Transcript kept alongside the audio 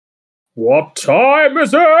What time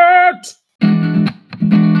is it?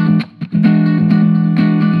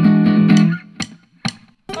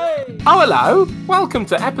 Oh, hello! Welcome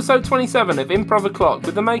to episode 27 of Improv O'Clock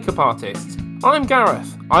with the Makeup Artists. I'm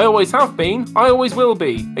Gareth. I always have been, I always will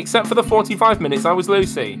be, except for the 45 minutes I was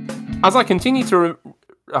Lucy. As I continue to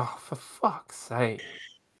Oh, for fuck's sake.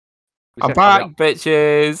 I'm back,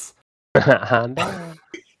 bitches!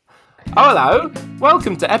 Oh, hello!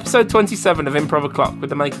 Welcome to episode 27 of Improv O'Clock with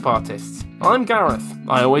the Makeup Artists. I'm Gareth.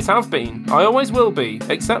 I always have been, I always will be,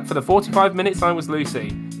 except for the 45 minutes I was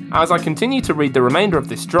Lucy. As I continue to read the remainder of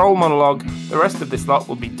this droll monologue, the rest of this lot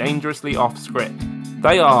will be dangerously off script.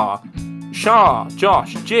 They are Shah,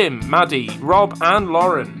 Josh, Jim, Maddie, Rob and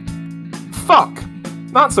Lauren. Fuck!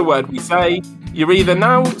 That's a word we say. You're either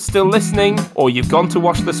now still listening or you've gone to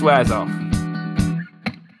wash the swears off.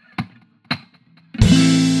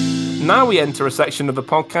 Now we enter a section of the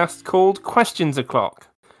podcast called Questions O'Clock.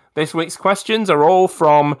 This week's questions are all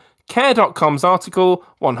from Care.com's article,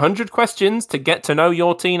 100 Questions to Get to Know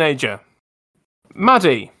Your Teenager.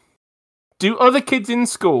 Maddie, do other kids in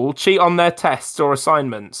school cheat on their tests or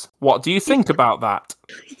assignments? What do you think about that?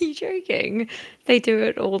 Are you joking? They do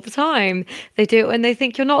it all the time. They do it when they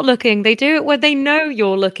think you're not looking. They do it when they know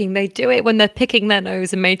you're looking. They do it when they're picking their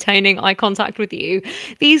nose and maintaining eye contact with you.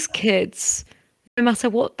 These kids, no matter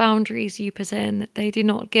what boundaries you put in, they do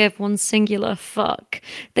not give one singular fuck.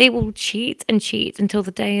 They will cheat and cheat until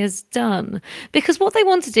the day is done. Because what they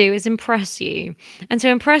want to do is impress you. And to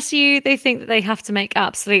impress you, they think that they have to make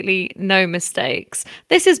absolutely no mistakes.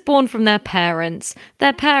 This is born from their parents.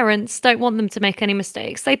 Their parents don't want them to make any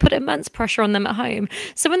mistakes. They put immense pressure on them at home.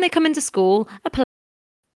 So when they come into school, I can't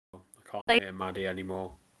hear Maddie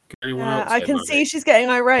anymore. I can see she's getting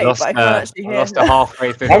irate, but I can't actually hear. Lost her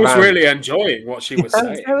halfway through. I was really enjoying what she was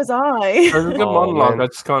saying. So was I. There's a good monologue, man. I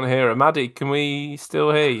just can't hear her. Maddie, can we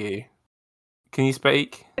still hear you? Can you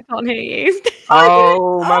speak? I can't hear you.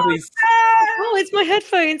 Oh, Maddie's... Oh, it's my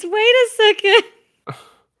headphones. Wait a second.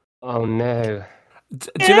 Oh no. Do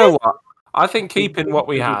you know what? I think keeping what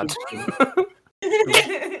we had.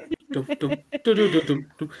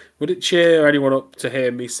 Would it cheer anyone up to hear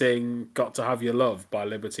me sing "Got to Have Your Love" by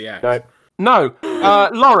Liberty X? No. No,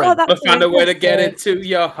 Lauren. I found a way to get into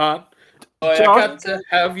your heart. Boy, I got to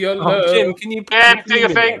have your love. Jim, can you do your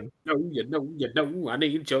thing? No, you know, I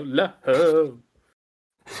need your love.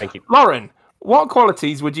 Thank you. Lauren, what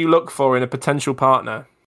qualities would you look for in a potential partner?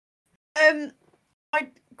 I'd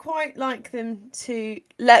quite like them to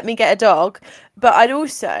let me get a dog, but I'd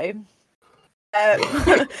also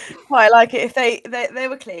quite like it if they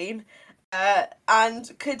were clean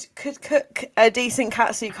and could cook a decent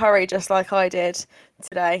katsu curry just like I did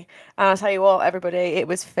today. And I'll tell you what, everybody, it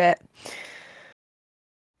was fit.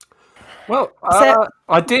 Well,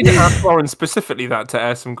 I did ask Lauren specifically that to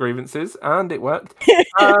air some grievances, and it worked.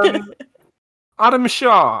 Adam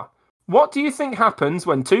Shah, what do you think happens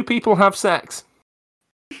when two people have sex?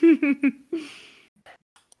 I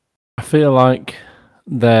feel like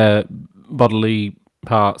their bodily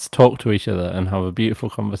parts talk to each other and have a beautiful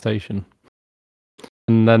conversation.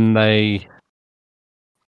 And then they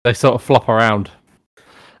sort of flop around.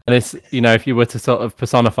 And it's, you know, if you were to sort of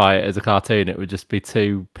personify it as a cartoon, it would just be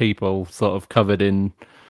two people sort of covered in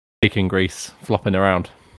bacon grease flopping around.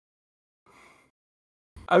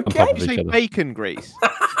 Okay. Did you say bacon grease?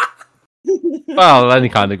 Well, any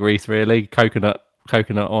kind of grease, really. Coconut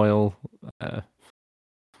oil,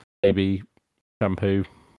 maybe shampoo.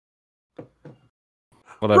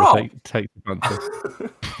 Whatever take the fancy.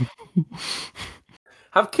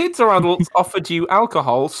 Have kids or adults offered you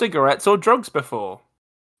alcohol, cigarettes, or drugs before?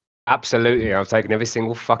 Absolutely. I've taken every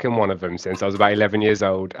single fucking one of them since I was about 11 years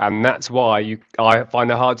old. And that's why I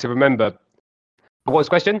find it hard to remember. What was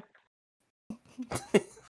the question?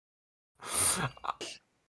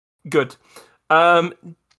 Good.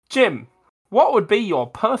 Jim, what would be your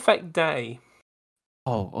perfect day?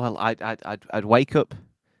 Oh well, I'd wake up in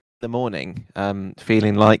the morning,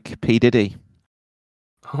 feeling like P Diddy.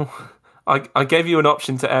 Oh, I gave you an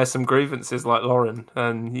option to air some grievances like Lauren,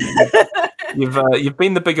 and you've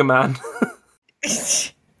been the bigger man.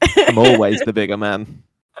 I'm always the bigger man.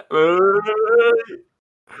 I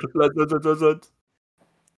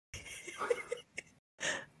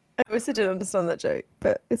also didn't understand that joke,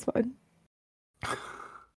 but it's fine.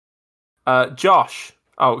 Josh.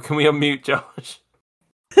 Oh, can we unmute Josh?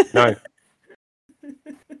 No.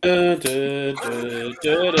 The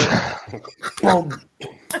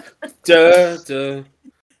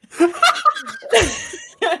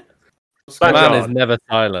man is never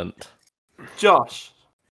silent. Josh,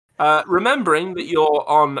 Remembering that you're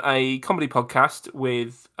on a comedy podcast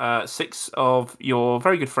with 6 of your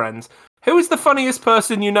very good friends, who is the funniest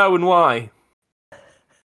person you know and why?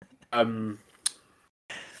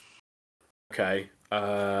 Okay.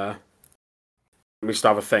 Let me just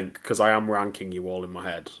have a think, because I am ranking you all in my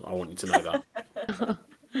head. I want you to know that.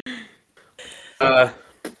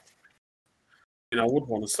 I would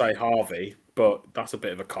want to say Harvey, but that's a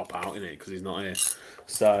bit of a cop-out, isn't it? Because he's not here.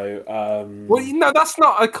 So, Well, no, that's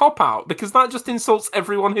not a cop-out, because that just insults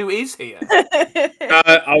everyone who is here.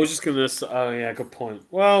 I was just going to say... Oh, yeah, good point.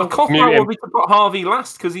 Well, A cop-out would be to put Harvey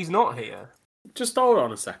last, because he's not here. just hold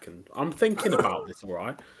on a second. I'm thinking about this, all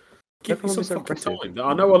right? Give me some so fucking aggressive. time.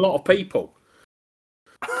 I know a lot of people.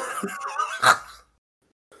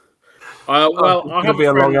 Well, I have be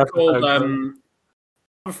a long episode, I have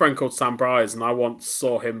a friend called Sam Bryers, and I once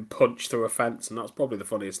saw him punch through a fence, and that's probably the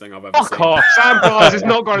funniest thing I've ever Fuck seen. off. Sam Bryars has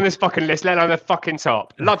not got on this fucking list, let alone the fucking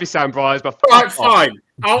top. Love you, Sam Bryars, but fuck Right, off. fine.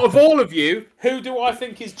 Out of all of you, who do I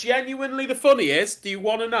think is genuinely the funniest? Do you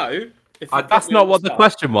want to know? If you That's put me not on what the spot?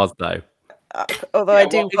 question was, though. Although I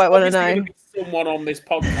do it's quite want to obviously know. gonna be someone on this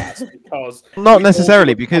podcast because Not we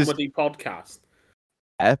necessarily, all do a because- comedy podcast.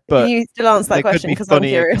 Yeah, Can but you still answer that there could question be because I'm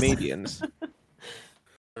funnier curious. comedians.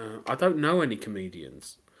 I don't know any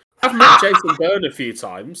comedians. I've met Jason Byrne a few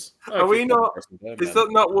times. Are we not- Jason Byrne, Is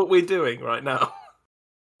that not what we're doing right now?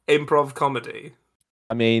 Improv comedy.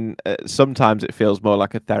 I mean, sometimes it feels more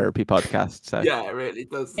like a therapy podcast. So. Yeah, it really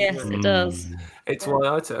does. Yes, it does. It's why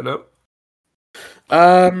I turn up.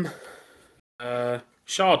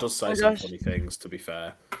 Shah does say Oh, some gosh. funny things, to be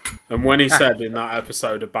fair. And when he said in that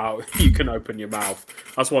episode about you can open your mouth,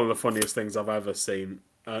 that's one of the funniest things I've ever seen,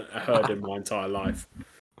 heard in my entire life.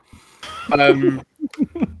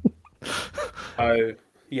 Oh,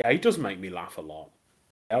 yeah, he does make me laugh a lot.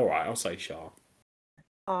 All right, I'll say Shah.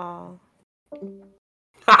 Aw.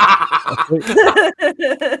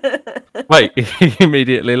 Wait, he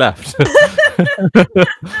immediately left.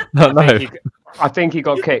 No. I think he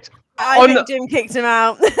got kicked. I think Jim kicked him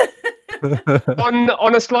out.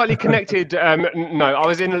 On a slightly connected no, I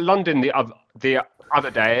was in London the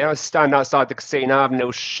other day. I was standing outside the casino having a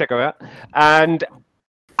little cigarette, and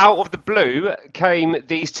out of the blue came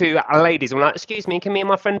these 2 ladies. I'm like, "Excuse me, can me and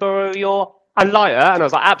my friend borrow your lighter?" And I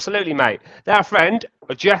was like, "Absolutely, mate." Their friend,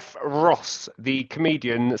 Jeff Ross, the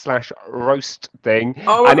comedian / roast thing,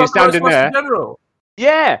 Oh, and he's standing there. General.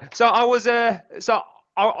 Yeah, so I was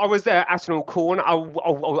I was there at an all call, and I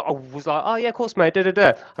was like, "Oh yeah, of course, mate." And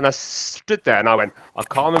I stood there and I went, "I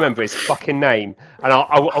can't remember his fucking name," and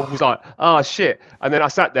I was like, "Oh shit!" And then I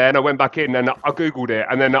sat there and I went back in and I googled it,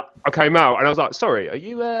 and then I came out and I was like, "Sorry, are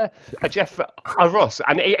you a Jeff Ross?"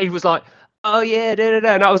 And he was like, "Oh yeah,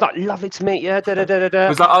 and I was like, "Lovely to meet you." It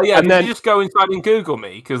was like, oh yeah, And did then- you just go inside and Google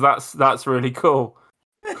me? Because that's really cool.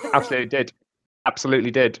 Absolutely did.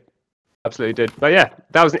 But yeah,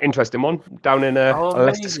 that was an interesting one down in Leicester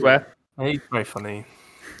amazing. Square. He's very funny.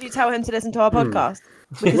 Did you tell him to listen to our podcast?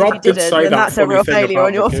 Because Rob if you did didn't, say then that that's a funny real thing failure about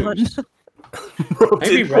on your the front.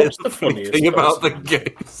 Maybe Rob's the funniest thing about the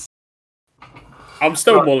person. goose. I'm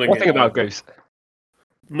still mulling What it thing about over. Goose?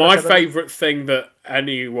 My favourite thing that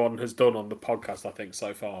anyone has done on the podcast, I think,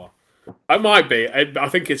 so far. It might be. I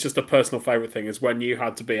think it's just a personal favourite thing, is when you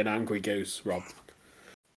had to be an angry goose, Rob.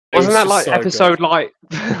 It Wasn't was that just like so episode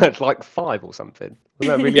good. like 5 or something?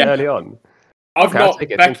 Wasn't that really Yeah. early on? I've Okay, I'll not,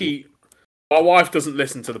 take it, thank Becky, my wife doesn't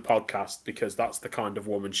listen to the podcast because that's the kind of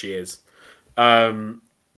woman she is.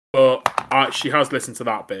 But she has listened to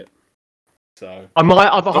that bit. So On my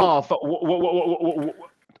other half,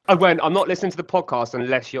 I went, "I'm not listening to the podcast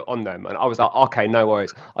unless you're on them." And I was like, "Okay, no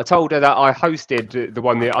worries." I told her that I hosted the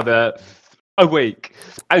one the other a week.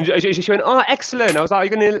 And she went, "Oh, excellent." I was like, "Are you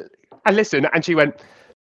going to listen?" And she went,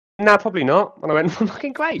 "No, probably not." And I went,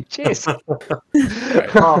 "Fucking great, cheers."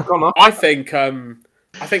 Oh, come on. I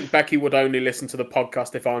think Becky would only listen to the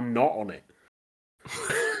podcast if I'm not on it.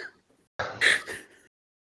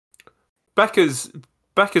 Becca's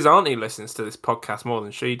auntie listens to this podcast more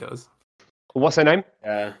than she does. What's her name?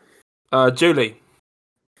 Yeah. Julie.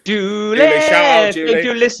 Julie. Shout out, Julie. Thank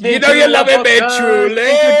you, listening You know to you the love it, bit, podcast. Julie.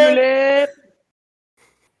 Thank you,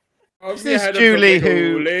 Julie. Is this Julie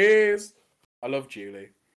who- Julies. I love Julie.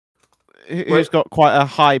 Who's got quite a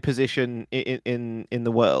high position in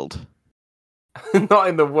the world? Not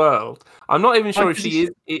in the world. I'm not even sure High if she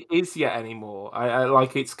is yet anymore. I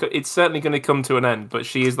like it's certainly going to come to an end, but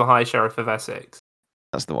she is the High Sheriff of Essex.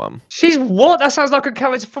 That's the one. She's what? That sounds like a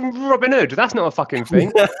character from Robin Hood. That's not a fucking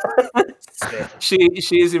thing. She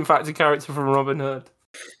is in fact a character from Robin Hood.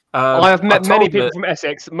 I have met many told people her- from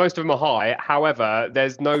Essex. Most of them are high. However,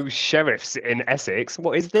 there's no sheriffs in Essex.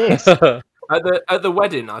 What is this? At the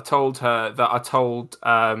wedding, I told her that I told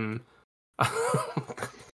I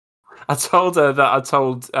told her that I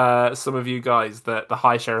told some of you guys that the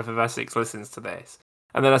High Sheriff of Essex listens to this,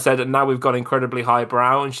 and then I said, and now we've got incredibly high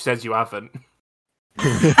brow, and she says you haven't.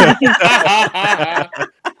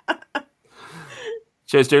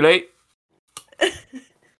 Cheers, Julie.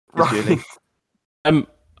 Julie.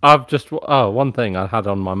 I've just one thing I had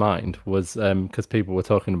on my mind was because people were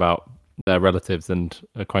talking about their relatives and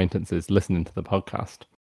acquaintances listening to the podcast.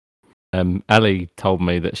 Ellie told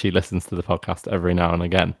me that she listens to the podcast every now and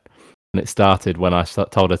again, and it started when I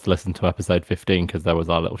told her to listen to episode 15 because there was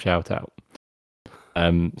our little shout out.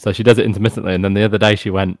 So she does it intermittently, and then the other day she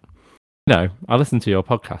went, I listened to your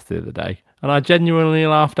podcast the other day, and I genuinely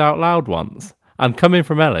laughed out loud once. And coming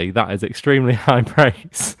from Ellie, that is extremely high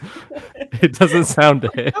praise. It doesn't sound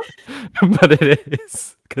it, but it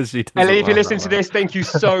is because she. Ellie, if you listen to this, thank you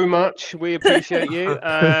so much. We appreciate you.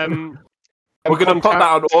 We're going to put that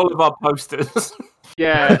on all of our posters.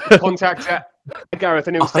 Yeah, contact Gareth,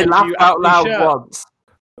 and he'll I send laughed you out loud shirt. once.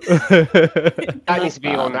 That needs to be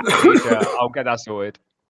on that t-shirt. I'll get that sorted.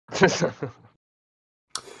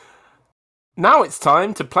 Now it's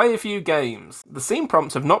time to play a few games. The scene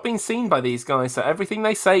prompts have not been seen by these guys, so everything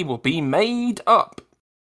they say will be made up.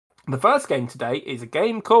 The first game today is a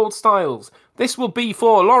game called Styles. This will be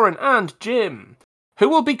for Lauren and Jim, who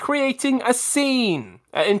will be creating a scene.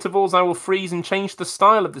 At intervals, I will freeze and change the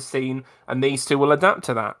style of the scene, and these two will adapt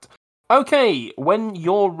to that. Okay, when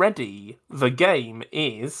you're ready, the game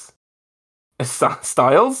is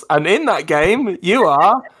Styles, and in that game, you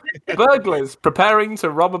are burglars preparing to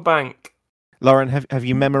rob a bank. Lauren, have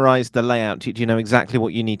you memorized the layout? Do you know exactly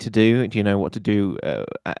what you need to do? Do you know what to do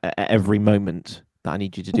at every moment that I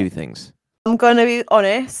need you to do things? I'm going to be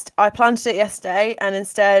honest. I planned to do it yesterday, and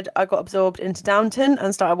instead I got absorbed into Downton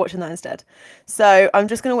and started watching that instead. So I'm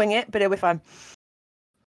just going to wing it, but it'll be fine.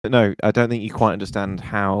 But no, I don't think you quite understand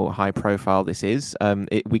how high profile this is.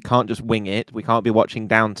 We can't just wing it. We can't be watching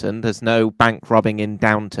Downton. There's no bank robbing in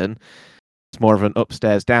Downton. It's more of an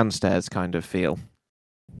upstairs, downstairs kind of feel.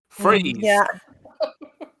 Freeze. Yeah.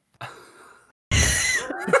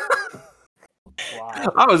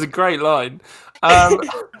 That was a great line.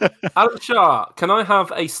 Alan Shah, can I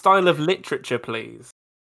have a style of literature, please?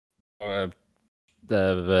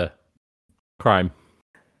 The crime.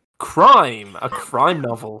 Crime, a crime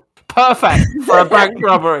novel. Perfect for a bank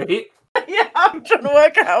robbery. Yeah, I'm trying to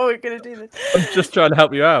work out how we're going to do this. I'm just trying to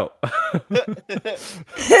help you out.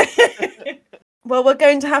 Well, we're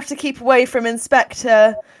going to have to keep away from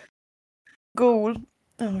Inspector Ghoul.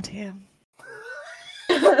 Oh, dear.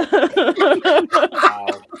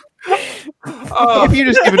 Oh, Have you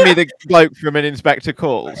just given me the bloke from an Inspector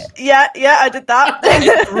Calls? Yeah, I did that.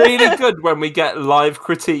 it's really good when we get live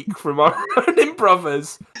critique from our own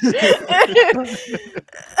improvers.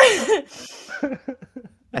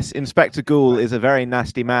 Yes, Inspector Ghoul is a very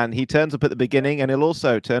nasty man. He turns up at the beginning and he'll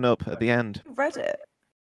also turn up at the end. Reddit.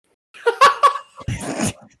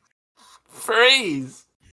 Freeze.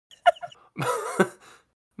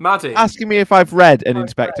 Maddie, Asking me if I've read an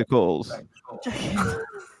Inspector Calls.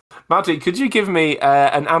 Maddie, could you give me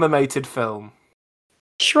an animated film?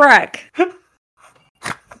 Shrek.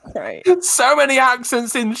 Right. So many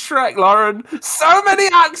accents in Shrek, Lauren. So many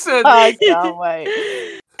accents. I can't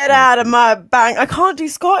wait. Get out of my bank. I can't do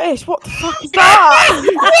Scottish. What the fuck is that?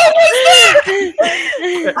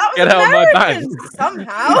 That was Get out of my American, bank.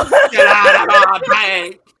 somehow. Get out of our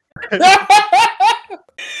bank.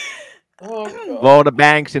 Oh, God. Of all the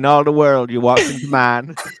banks in all the world, you walk into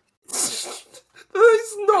mine.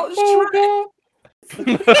 It's not Shrek.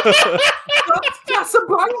 That's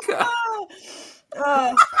Casablanca.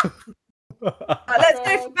 Let's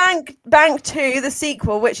go for Bank 2, the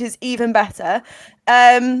sequel, which is even better.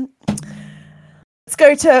 Let's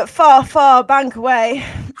go to Far, Far Bank Away.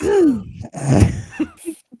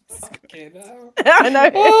 I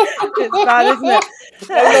know. It's bad, isn't it?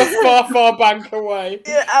 I love Far, Far Bank Away.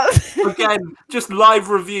 Yeah, Again, just live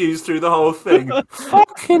reviews through the whole thing.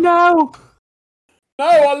 Fucking hell. No,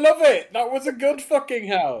 I love it. That was a good fucking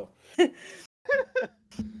hell.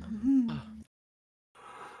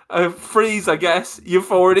 Freeze, I guess.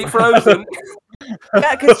 You've already frozen.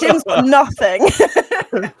 yeah, because Jim's got nothing.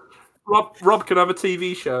 Rob can have a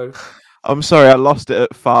TV show. I'm sorry, I lost it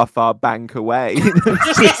at Far, Far Bank Away. Far,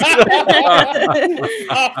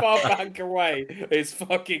 Far Bank Away is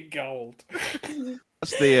fucking gold.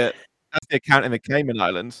 That's the account in the Cayman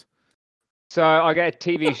Islands. So I get a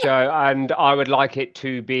TV show, and I would like it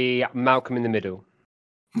to be Malcolm in the Middle.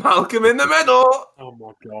 Malcolm in the Middle. Oh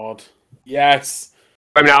my God. Yes.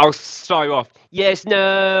 I mean, I'll start you off. Yes,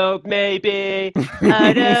 no, maybe.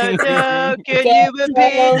 I don't know. Can you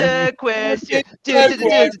repeat the question?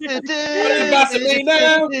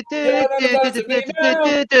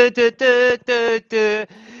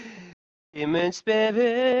 Human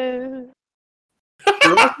spirit.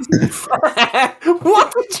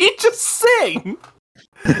 What did you just sing?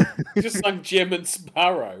 Just like Jim and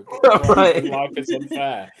Sparrow. Right. Life is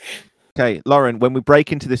unfair. Okay, Lauren, when we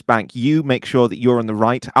break into this bank, you make sure that you're on the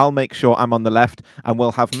right. I'll make sure I'm on the left, and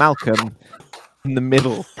we'll have Malcolm in the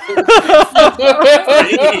middle.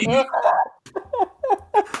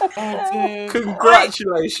 Oh, dear.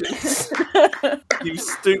 Congratulations. You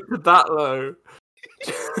stooped that low.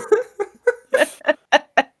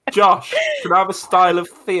 Josh, can I have a style of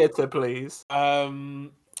theatre, please?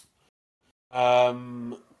 Pantomime.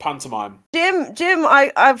 Jim,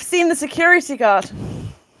 I've seen the security guard.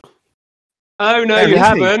 Oh, no, Where you is he?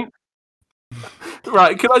 haven't.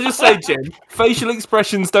 Right, can I just say, Jim, facial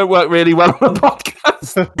expressions don't work really well on a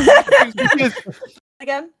podcast.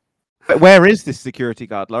 Again? But where is this security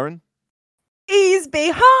guard, Lauren? He's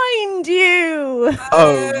behind you.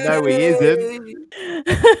 Oh, no, he isn't.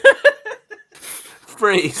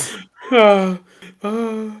 Freeze.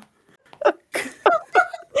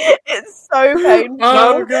 It's so painful.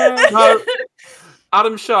 Oh, God. No.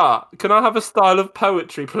 Adam Shah, can I have a style of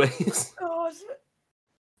poetry, please? God.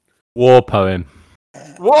 War poem.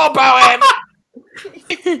 War poem!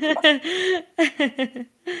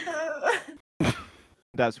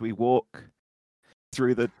 As we walk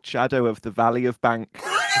through the shadow of the Valley of Bank.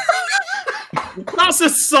 That's a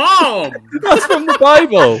song! That's from the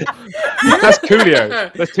Bible. That's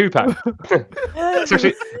Coolio. That's Tupac. It's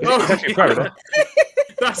actually a prayer, isn't it?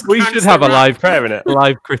 That's We should have a gangster live prayer in it.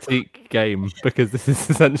 live critique game because this is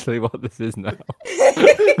essentially what this is now.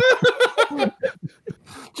 Do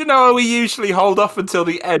you know how we usually hold off until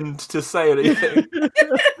the end to say anything?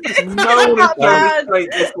 No one is going to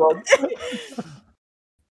take this one.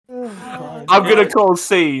 I'm going to call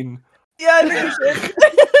scene. Yeah, I think you should.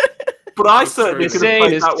 But I certainly The could have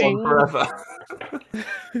played scene that is one seen. forever.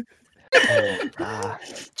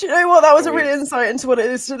 Do you know what? That was a real insight into what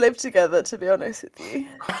it is to live together, to be honest with you.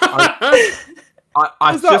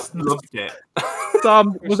 I just loved it.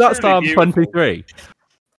 Was that Psalm Beautiful. 23?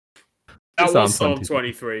 That Psalm was Psalm 23.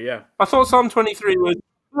 23, yeah. I thought Psalm 23 was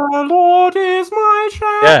 "The Lord is my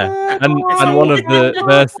shepherd." Yeah, and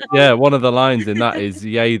one of the lines in that is,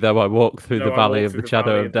 "Yea, though I walk through Though the I valley walk of through the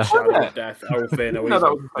shadow valley of death." shadow of death, I will fear no No, that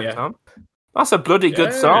evil. was a great Yeah. psalm. That's a bloody good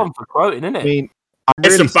Yeah. psalm for quoting, isn't I it? mean, I'm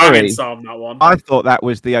It's really a banging sorry. psalm, that one. I thought that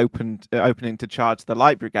was the opening to Charge the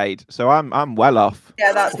Light Brigade, so I'm well off.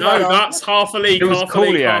 Yeah, that's No, well on. that's half a league, It was half a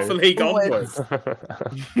league, Coolio. half a league Onwards. onwards.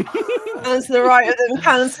 Hands to the right of them,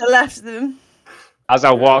 hands to the left of them. As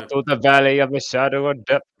I walk through the valley of the shadow of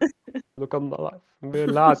death, look on my life.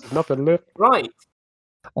 Realize there's nothing left. Right.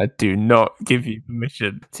 I do not give you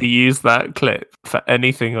permission to use that clip for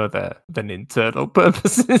anything other than internal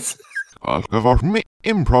purposes. I'll give off me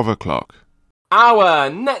improv o'clock. Our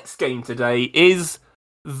next game today is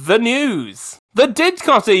the news. The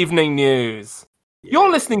Didcot Evening News. You're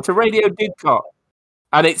listening to Radio Didcot,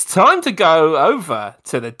 and it's time to go over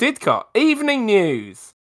to the Didcot Evening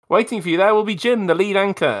News. Waiting for you there will be Jim, the lead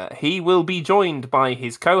anchor. He will be joined by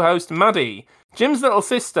his co-host Maddie, Jim's little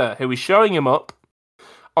sister, who is showing him up.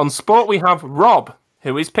 On sport we have Rob,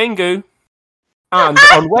 who is Pingu. And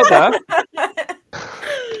on weather...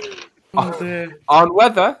 On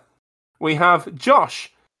weather, we have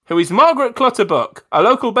Josh, who is Margaret Clutterbuck, a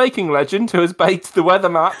local baking legend who has baked the weather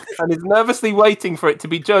map and is nervously waiting for it to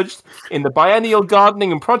be judged in the biennial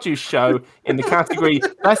gardening and produce show in the category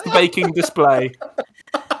Best Baking Display.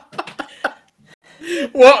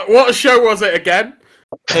 What show was it again?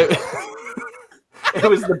 It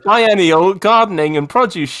was the biennial gardening and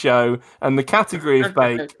produce show, and the category of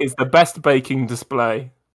bake is the Best Baking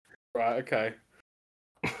Display. Right, okay.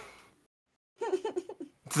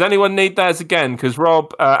 Does anyone need theirs again? Because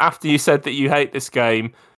Rob, after you said that you hate this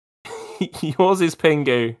game, yours is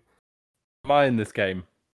Pingu. Am I in this game?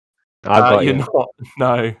 I've got You're you. not.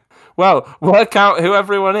 No. Well, work out who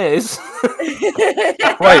everyone is.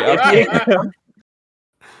 Wait, okay.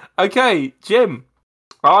 Okay, Jim,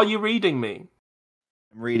 are you reading me?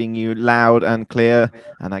 I'm reading you loud and clear,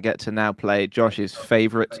 and I get to now play Josh's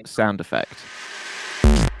favourite sound effect.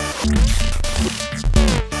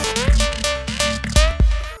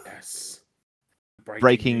 Yes.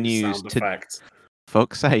 Breaking news sound to- effect.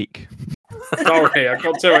 Fuck's sake. Sorry, I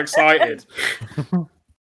got too excited.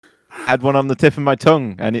 Had one on the tip of my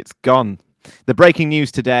tongue, and it's gone. The breaking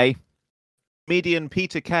news today. Comedian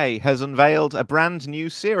Peter Kay has unveiled a brand new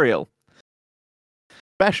cereal.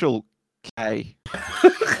 Special K.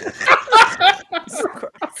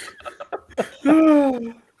 Do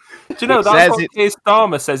you know It that's says what it- Keir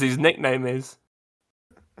Starmer says his nickname is?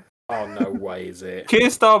 Oh, no way is it? Keir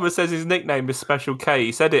Starmer says his nickname is Special K.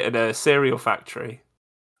 He said it at a cereal factory.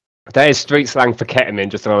 That is street slang for ketamine,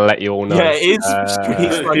 just to let you all know. Yeah, it is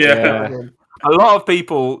street slang. yeah. A lot of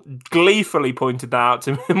people gleefully pointed that out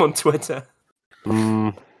to him on Twitter.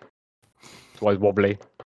 It's always wobbly.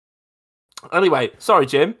 Anyway, sorry,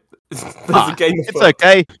 Jim. There's a game of It's foot.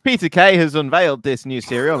 okay. Peter Kay has unveiled this new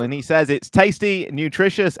cereal, and he says it's tasty,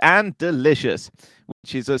 nutritious, and delicious,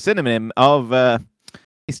 which is a synonym of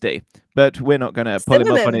tasty. But we're not going to pull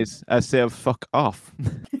him up on his fuck off.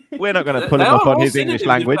 We're not going to pull him up on his English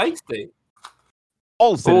language.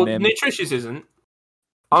 All Or synonym. nutritious isn't.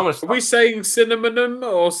 I'm gonna Are we saying cinnamon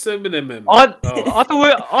or synonym? I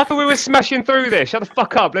thought we were smashing through this. Shut the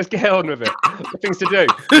fuck up. Let's get on with it. Got things to do.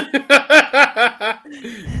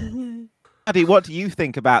 Paddy, what do you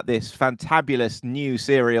think about this fantabulous new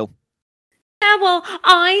cereal? Yeah, well,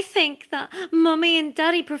 I think that Mummy and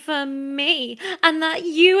Daddy prefer me, and that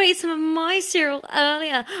you ate some of my cereal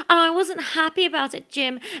earlier, and I wasn't happy about it,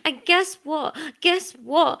 Jim. And guess what? Guess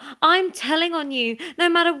what? I'm telling on you. No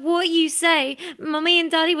matter what you say, Mummy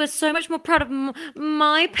and Daddy were so much more proud of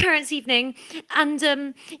my parents' evening, and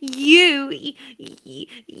your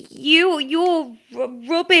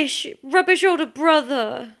rubbish older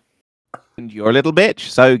brother. And you're a little bitch,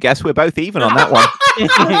 so guess we're both even on that one.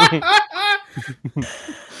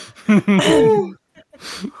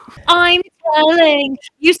 I'm telling.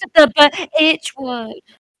 You said the itch word.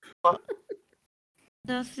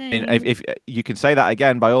 Nothing. I mean, if you can say that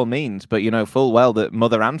again, by all means, but you know full well that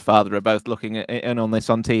mother and father are both looking in on this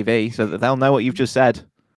on TV, so that they'll know what you've just said.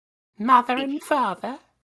 Mother and father.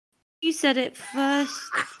 You said it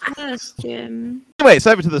first, Jim. Anyway, it's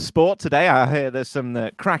over to the sport today. I hear there's some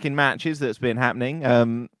cracking matches that's been happening.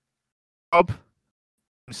 Rob,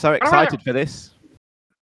 I'm so excited for this.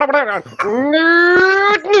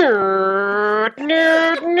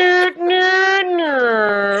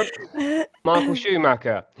 Michael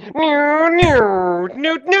Schumacher.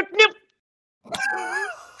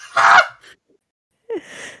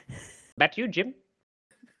 Back to you, Jim.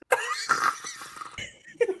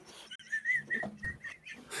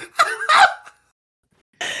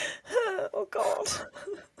 Oh God.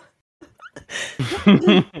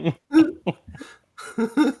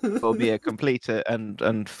 There'll be a complete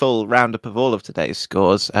and full roundup of all of today's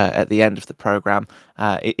scores at the end of the program.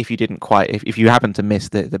 If you didn't if you happen to miss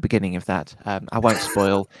the beginning of that, I won't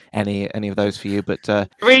spoil any of those for you. But 3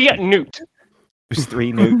 Newt. it was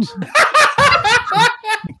 3 Newt.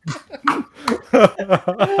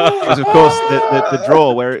 It was, of course, the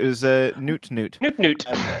draw where it was Newt. Newt.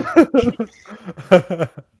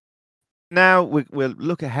 Now we'll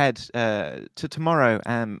look ahead to tomorrow.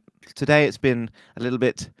 Today it's been a little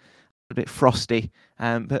bit frosty,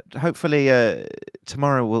 but hopefully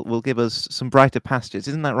tomorrow will give us some brighter pastures.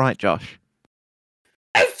 Isn't that right, Josh?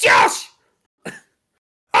 It's Josh!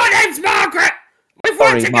 My name's Margaret! We've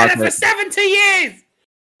Sorry, worked together Margaret. for 70 years!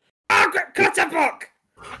 Margaret Clutterbuck!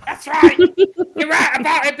 That's right! You're right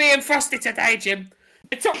about it being frosty today, Jim.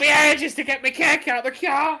 It took me ages to get my cake out of the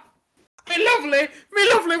car. Me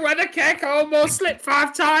lovely weather cake almost slipped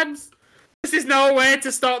 5 times. This is no way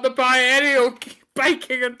to start the biennial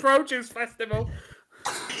baking and produce festival.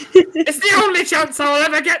 It's the only chance I'll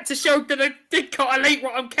ever get to show to the Didcot elite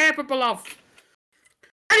what I'm capable of.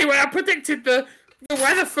 Anyway, I predicted the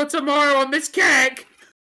weather for tomorrow on this cake.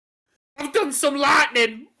 I've done some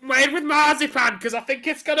lightning made with marzipan because I think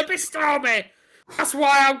it's going to be stormy. That's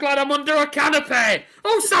why I'm glad I'm under a canopy.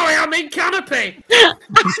 Oh, sorry, I mean canopy.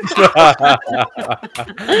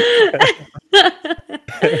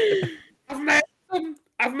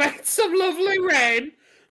 I've made some lovely rain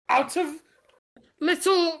out of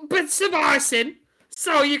little bits of icing,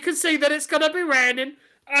 so you can see that it's going to be raining.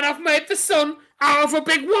 And I've made the sun out of a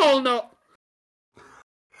big walnut.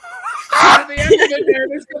 At the end of the day,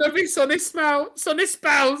 there's going to be sunny spells.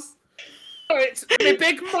 So it's a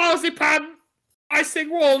big marzipan icing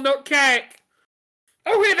walnut cake.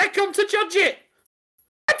 Oh, here they come to judge it.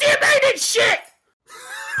 What do you mean it's shit?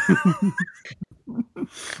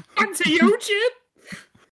 And to you, Jim.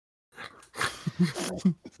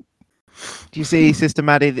 Do you see, Sister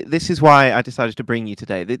Maddie? This is why I decided to bring you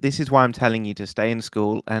today. This is why I'm telling you to stay in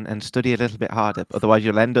school and study a little bit harder. Otherwise,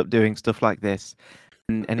 you'll end up doing stuff like this,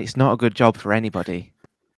 and it's not a good job for anybody.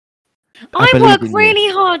 I believe work in you.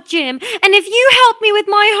 really hard, Jim, and if you help me with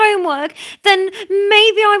my homework, then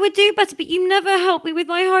maybe I would do better, but you never help me with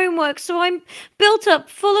my homework, so I'm built up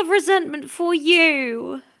full of resentment for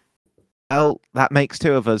you. Well, that makes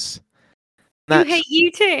two of us. Who That's- hate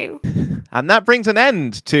you too? And that brings an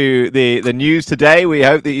end to the news today. We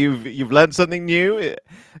hope that you've learned something new.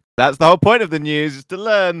 That's the whole point of the news, is to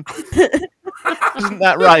learn. Isn't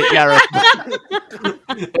that right, Gareth?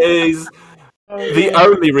 Is the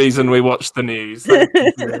only reason we watch the news.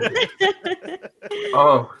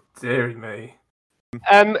 Oh, dearie me.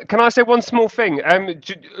 Can I say one small thing?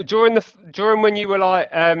 During when you were like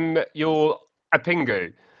your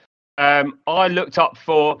Apingu, I looked up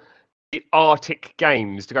for the Arctic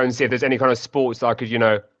Games to go and see if there's any kind of sports that I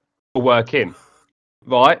could, work in,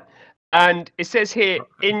 right? And it says here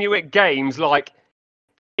Inuit games like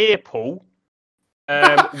ear pull,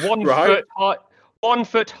 1 Right. 1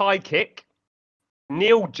 foot high kick,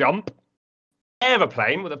 kneel jump,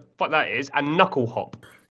 aeroplane, what the fuck that is, and knuckle hop.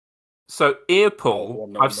 So ear Oh, pull,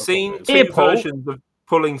 no, I've knuckle seen is. two Ear pull. versions of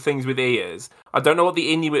pulling things with ears. I don't know what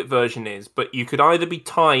the Inuit version is, but you could either be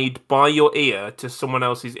tied by your ear to someone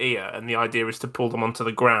else's ear, and the idea is to pull them onto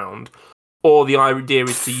the ground, or the idea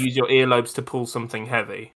is to use your earlobes to pull something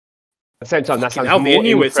heavy. At the same time, that sounds Now the more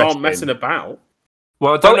Inuits aren't interesting. messing about.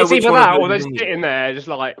 Well, I don't know It's which either one that of or they're those just is sitting there, just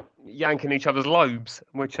like yanking each other's lobes,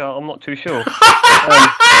 which I'm not too sure.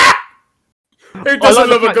 Who doesn't like the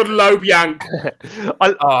love a fact- good lobe yank?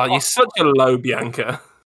 Oh, you're such a low Bianca.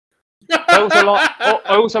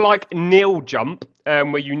 I also like kneel jump,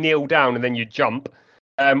 where you kneel down and then you jump.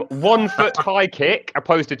 1 foot high kick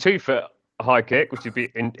opposed to 2 foot high kick, which would be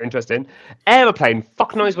interesting. Aeroplane,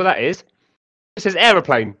 fuck knows what that is. It says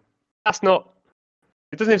aeroplane. That's not.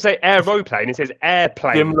 It doesn't even say aeroplane. It says Jim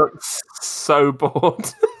airplane. looks so bored.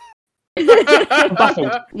 I'm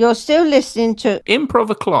baffled. You're still listening to Improv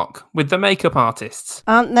O'Clock with the makeup artists.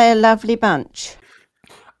 Aren't They a Lovely Bunch?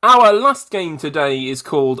 Our last game today is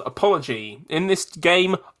called Apology. In this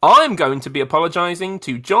game, I'm going to be apologising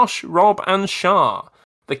to Josh, Rob, and Shah.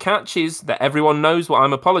 The catch is that everyone knows what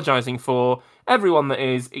I'm apologising for, everyone that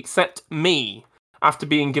is, except me. After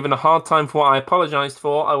being given a hard time for what I apologised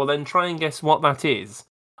for, I will then try and guess what that is.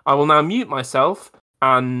 I will now mute myself,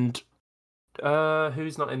 and...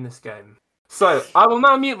 who's not in this game? So, I will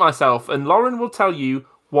now mute myself, and Lauren will tell you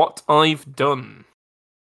what I've done.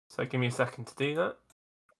 So give me a second to do that.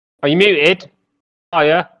 Are you muted? Oh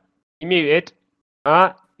yeah, you muted.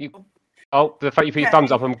 You. Oh, the fact you put your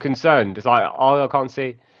thumbs up, I'm concerned. It's like, oh, I can't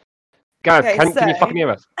see. Gareth, Okay, can you so- fucking hear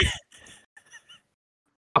us?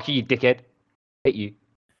 Fuck you, dickhead. Hit you.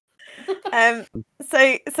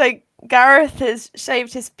 So Gareth has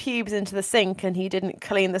shaved his pubes into the sink and he didn't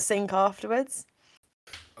clean the sink afterwards.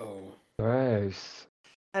 Oh. Gross.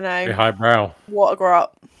 I Very know. highbrow. What a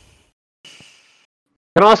grot.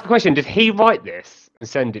 Can I ask a question? Did he write this and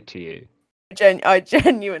send it to you? I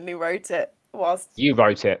genuinely wrote it whilst. You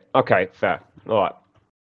wrote it. Okay, fair. All right.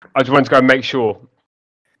 I just wanted to go and make sure.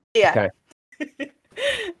 Yeah.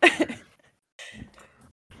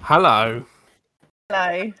 Hello.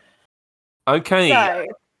 No. Okay, So,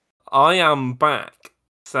 I am back.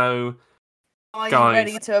 So, are you Guys.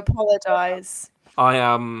 ready to apologise? I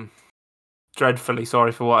am dreadfully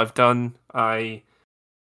sorry for what I've done. I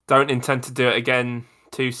don't intend to do it again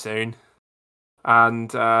too soon.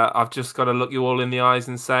 And I've just got to look you all in the eyes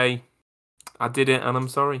and say, I did it and I'm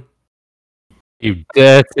sorry. You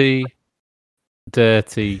dirty,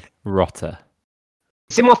 dirty rotter.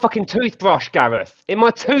 It's in my fucking toothbrush, Gareth. In my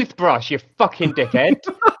toothbrush, you fucking dickhead.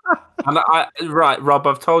 And right, Rob,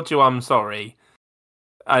 I've told you I'm sorry.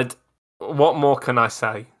 What more can I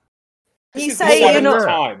say? This You is the say you're seventh not-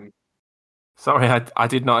 time. Sorry, I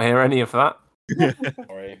did not hear any of that.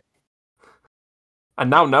 Sorry. And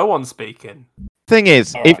now no one's speaking. Thing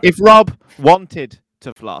is, All right. if Rob wanted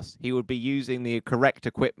to floss, he would be using the correct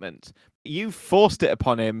equipment. You forced it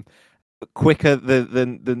upon him quicker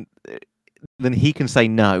than he can say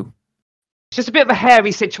no. It's just a bit of a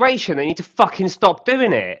hairy situation. They need to fucking stop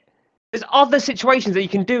doing it. There's other situations that you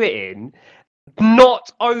can do it in,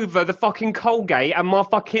 not over the fucking Colgate and my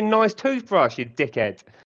fucking nice toothbrush, you dickhead.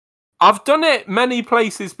 I've done it many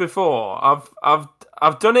places before.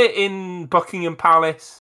 I've done it in Buckingham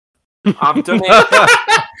Palace. I've done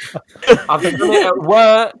it. I've done it at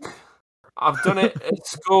work. I've done it at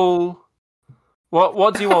school.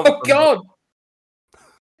 What do you want? Oh from me? God!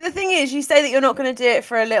 The thing is, you say that you're not going to do it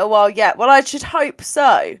for a little while yet. Well, I should hope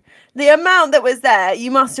so. The amount that was there, you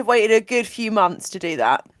must have waited a good few months to do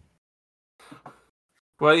that.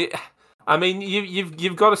 Well, I mean,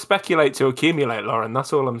 you've got to speculate to accumulate, Lauren.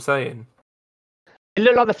 That's all I'm saying. It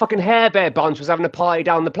looked like the fucking Hair Bear bunch was having a party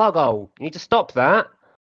down the plug hole. You need to stop that.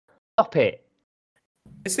 Stop it.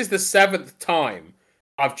 This is the 7th time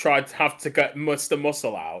I've tried to have to get Mr.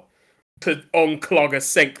 Muscle out to unclog a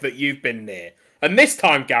sink that you've been near. And this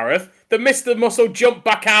time, Gareth, the Mr. Muscle jumped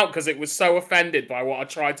back out because it was so offended by what I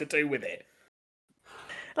tried to do with it.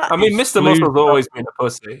 I mean, Mr. Muscle's always been a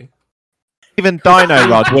pussy. Even Dino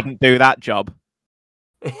Rod wouldn't do that job.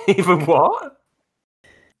 Even what?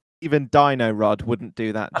 Even Dino Rod wouldn't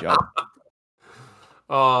do that job.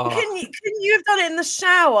 Oh. Can you have done it in the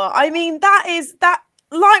shower? I mean, that.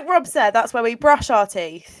 Like Rob said, that's where we brush our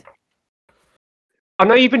teeth. I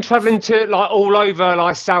know you've been travelling to like all over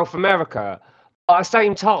like South America, but at the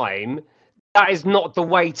same time, that is not the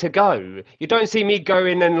way to go. You don't see me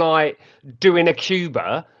going and like doing a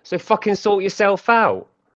Cuba, so fucking sort yourself out.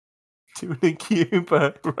 Doing a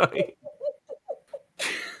Cuba, right?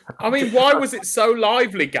 I mean, why was it so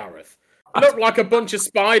lively, Gareth? It looked like a bunch of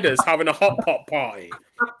spiders having a hot pot party.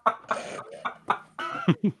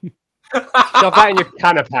 Shove that in your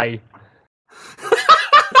canapé.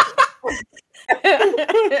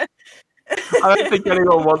 I don't think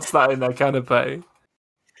anyone wants that in their canapé.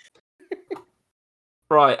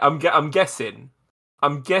 Right, I'm guessing.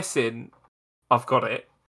 I've got it.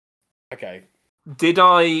 Okay. Did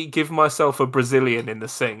I give myself a Brazilian in the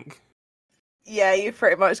sink? Yeah, you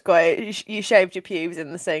pretty much got it. You shaved your pubes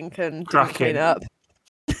in the sink and didn't clean up.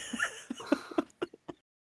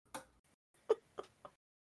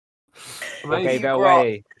 I gave it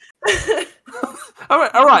away.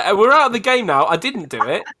 all right, we're out of the game now. I didn't do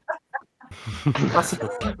it.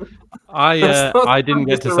 I didn't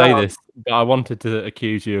get to say this, but I wanted to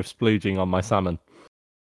accuse you of splooging on my salmon.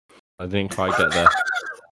 I didn't quite get there.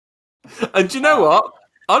 And do you know what?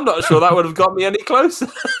 I'm not sure that would have got me any closer.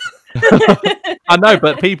 I know,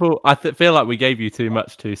 but people, I feel like we gave you too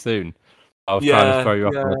much too soon. I was trying to throw you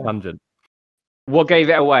off on a tangent. What gave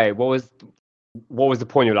it away? What was the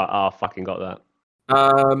point? You're like, oh, fucking got that.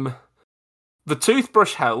 The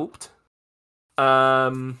toothbrush helped.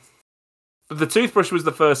 The toothbrush was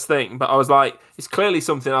the first thing, but I was like, it's clearly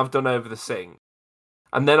something I've done over the sink.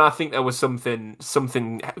 And then I think there was something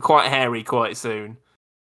quite hairy quite soon.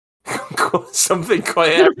 Something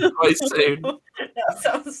quite hairy quite soon.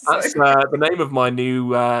 That's the name of my new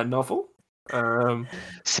novel.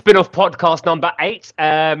 Spin-off podcast number 8.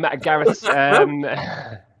 Gareth's.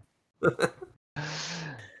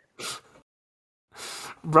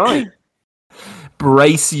 Right.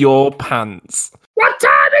 Brace your pants. What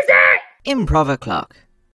time is it? Improv o'clock.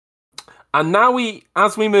 And now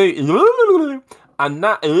as we move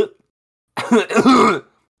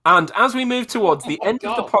towards the end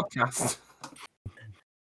of the podcast.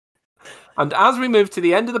 And as we move to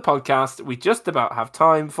the end of the podcast, we just about have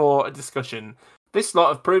time for a discussion. This lot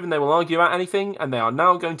have proven they will argue about anything, and they are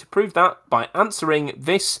now going to prove that by answering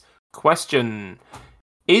this question.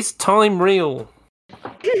 Is time real?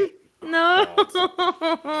 No.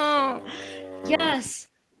 Yes.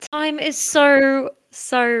 Time is so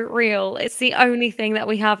real. It's the only thing that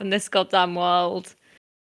we have in this goddamn world.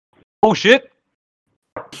 Bullshit.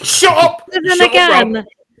 Shut up! But then again,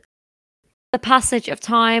 the passage of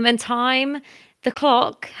time, the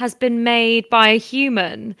clock has been made by a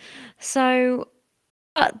human. So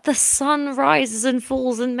the sun rises and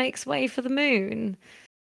falls and makes way for the moon.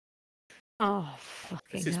 Oh,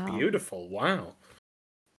 fucking This is hell. beautiful. Wow.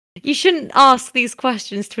 You shouldn't ask these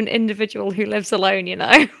questions to an individual who lives alone, you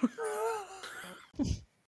know?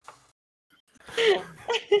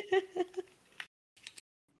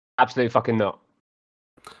 Absolutely fucking not.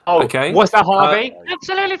 Oh, okay. What's that, Harvey?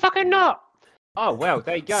 Absolutely fucking not. Oh, well,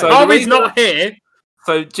 there you go. So Harvey's not here.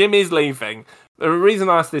 So Jim is leaving. The reason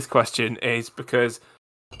I asked this question is because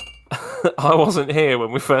I wasn't here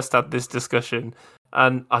when we first had this discussion,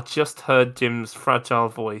 and I just heard Jim's fragile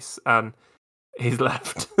voice, and he's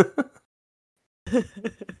left.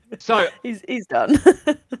 So he's done.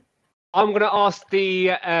 I'm going to ask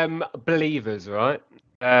the believers, right?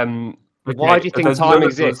 Why Okay, do you think there's time none of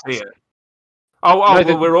us exists? here.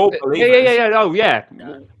 well, we're all believers. Yeah. Oh, yeah.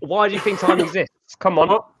 Why do you think time exists? Come on.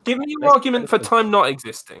 Well, give me your argument for time not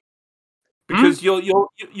existing, because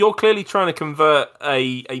you're clearly trying to convert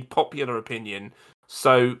a popular opinion,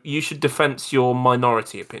 so you should defense your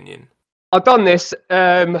minority opinion. I've done this. 6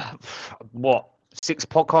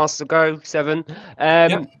 podcasts ago, 7.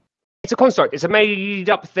 It's a construct. It's a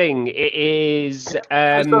made-up thing. It is.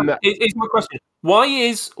 Here's my question: Why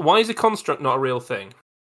is a construct not a real thing?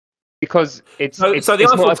 Because it's the not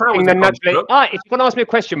Eiffel a Tower thing was that a naturally. construct. If you want to ask me a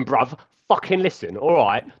question, bruv, fucking listen. All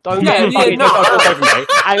right, don't Yeah, fucking no. talk over me.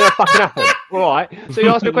 Ain't gonna fucking happen. All right. So you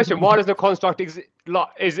ask me a question: why does the construct isn't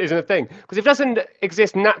a thing? Because if it doesn't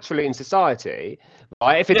exist naturally in society,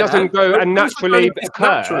 right? If it doesn't go and naturally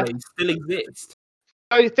occur, naturally still exist.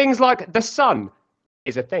 so things like the sun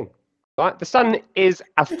is a thing. Right, the sun is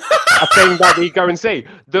a thing that we go and see.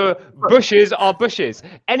 The bushes are bushes.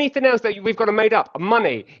 Anything else that we've got to made up,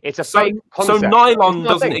 money, it's a fake So concept. nylon It's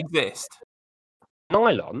doesn't nothing. exist.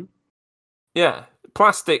 Nylon? Yeah,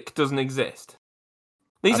 plastic doesn't exist.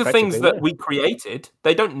 These are things Effectively, that yeah. we created.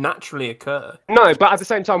 They don't naturally occur. No, but at the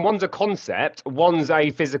same time, one's a concept, one's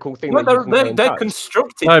a physical thing No, that you can go and they're touch.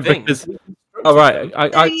 constructed No, things. because We constructed all right,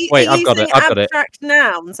 them. wait. I've got it. I've got it. Abstract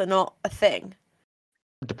nouns are not a thing.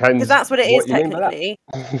 Depends. Because that's what it is you mean by that. technically.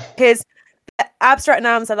 Because abstract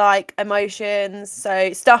nouns are like emotions,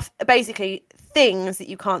 so stuff, basically things that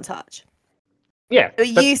you can't touch. Yeah. Are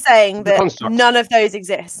you saying the that constructs. none of those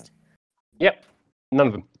exist? Yep. None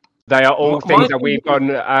of them. They are all My things that thing we've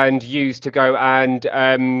gone and used to go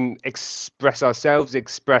and express ourselves,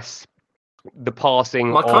 express the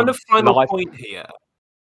passing My kind of final life. point here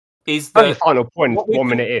is Only that final point. what we 1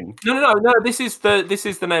 can- minute in. No. This is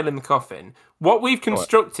the nail in the coffin. What we've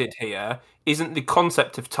constructed here isn't the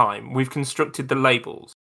concept of time. We've constructed the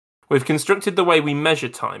labels. We've constructed the way we measure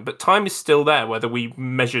time, but time is still there whether we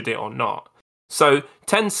measured it or not. So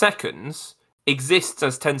 10 seconds exists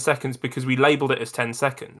as 10 seconds because we labelled it as 10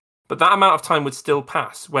 seconds. But that amount of time would still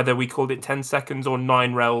pass whether we called it 10 seconds or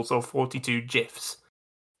 9 rels or 42 GIFs.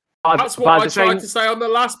 That's what I tried to say on the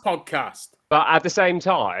last podcast. But at the same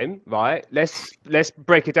time, right? Let's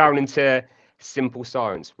break it down into simple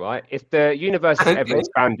science, right? If the universe is ever Okay.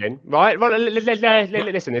 expanding, right?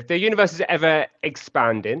 Listen, if the universe is ever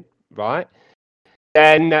expanding, right?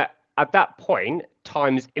 Then at that point,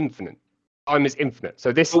 time is infinite. Time is infinite.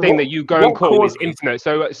 So this Well, thing what- that you go and what call is causes- infinite.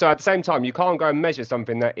 So at the same time, you can't go and measure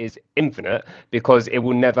something that is infinite because it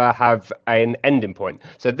will never have an ending point.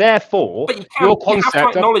 So therefore, But you your have to concept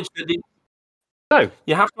of acknowledge that no.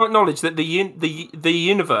 You have to acknowledge that the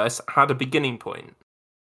universe had a beginning point.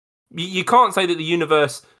 You can't say that the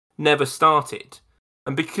universe never started,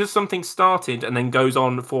 and because something started and then goes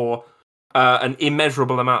on for an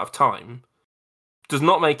immeasurable amount of time, does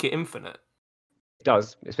not make it infinite. It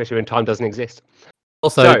does, especially when time doesn't exist.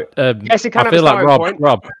 Also, yes, it can I have a feel like starting point.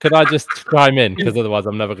 Rob. Could I just chime in because otherwise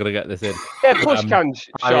I'm never going to get this in. Yeah, of course you can.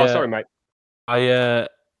 Sure, sorry, mate. I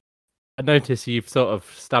notice you've sort of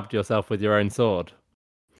stabbed yourself with your own sword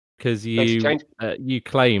because you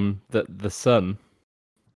claim that the sun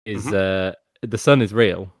is the sun is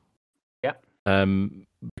real. Yeah.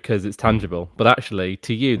 Because it's tangible, but actually,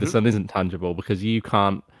 to you, the sun isn't tangible because you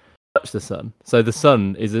can't touch the sun. So the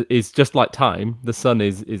sun is just like time. The sun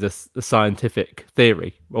is a scientific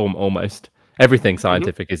theory, almost. Everything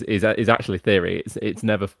scientific is actually theory. It's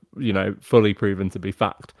never fully proven to be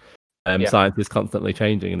fact. Science is constantly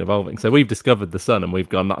changing and evolving. So we've discovered the sun, and we've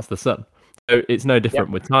gone, that's the sun. So it's no different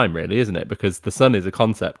with time, really, isn't it? Because the sun is a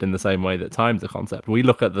concept in the same way that time's a concept. We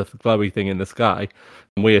look at the glowy thing in the sky,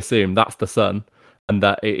 and we assume that's the sun, and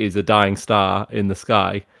that it is a dying star in the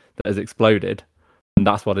sky that has exploded, and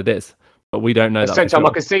that's what it is. But we don't know At that. the same time, for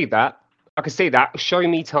I can see that. I can see that. Show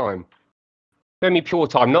me time. Show me pure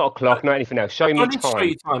time, not a clock, not anything else. Show me I need to show time.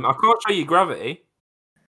 you time. I can't show you gravity.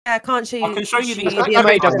 Yeah, I can't show you. I can show you the That's because the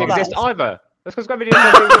gravity emotion doesn't of exist life. either. That's because gravity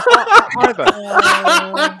doesn't exist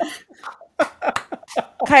either.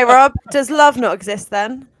 Okay, Rob, does love not exist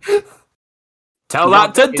then? Tell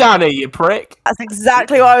that to Danny, you prick. That's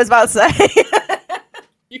exactly what I was about to say.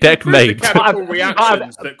 Checkmate. But at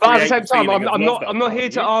the same time, I'm not here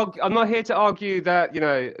to argue. I'm not here to argue that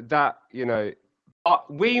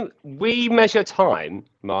we measure time,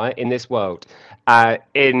 right, in this world,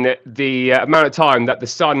 in the amount of time that the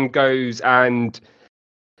sun goes and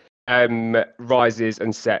rises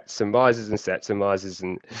and sets and rises and sets and rises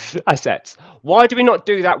and sets. Why do we not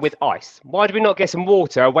do that with ice? Why do we not get some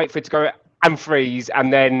water, wait for it to go and freeze,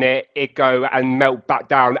 and then it go and melt back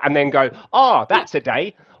down, and then go, that's a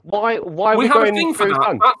day. Why are we have a going thing for through that.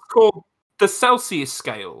 sun? That's called the Celsius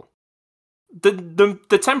scale. The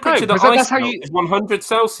temperature No, that because I that's how smelt you- is 100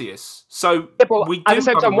 Celsius. So we do At the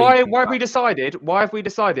same have a time, why reading have for we that.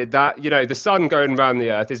 decided that the sun going around the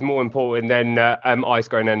Earth is more important than ice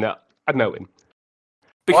going and melting?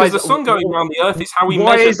 Because the sun going around the Earth is how we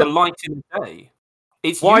why measure is- the light in the day.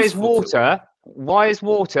 It's Why is useful to-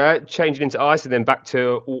 water changing into ice and then back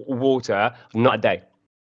to water, not a day?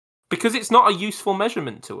 Because it's not a useful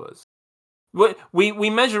measurement to us. We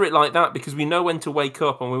measure it like that because we know when to wake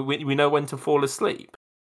up and we know when to fall asleep.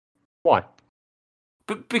 Why?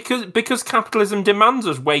 But because capitalism demands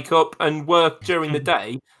us wake up and work during the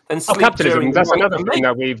day and sleep Capitalism, during that's the night. another thing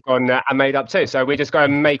that we've gone and made up too. So we just go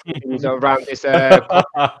and make things around this. Just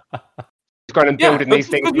going and building but these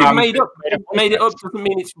things. because you've made it up concepts. doesn't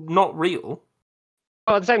mean it's not real.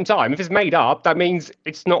 Well, at the same time, if it's made up, that means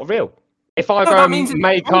it's not real. If I No, go that and means it's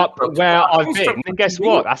make up construct- where that's I've been, construct then guess TV.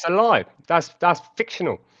 what? That's a lie. That's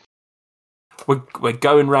fictional. We're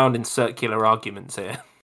going round in circular arguments here.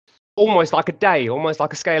 Almost like a day, almost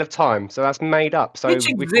like a scale of time. So that's made up. So Which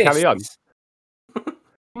we can carry on. exists.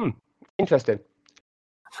 Interesting.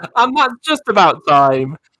 And that's just about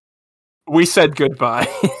time. We said goodbye.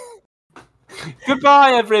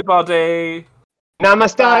 Goodbye, everybody.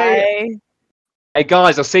 Namaste. Bye. Hey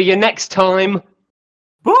guys, I'll see you next time.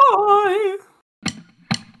 Bye.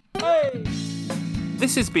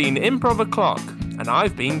 This has been Improv O'Clock, and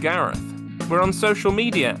I've been Gareth. We're on social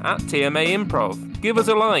media at TMA Improv. Give us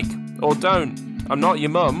a like, or don't. I'm not your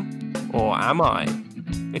mum, or am I?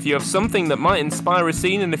 If you have something that might inspire a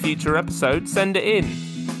scene in a future episode, send it in.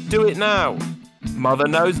 Do it now. Mother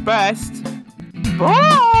knows best.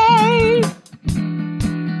 Bye!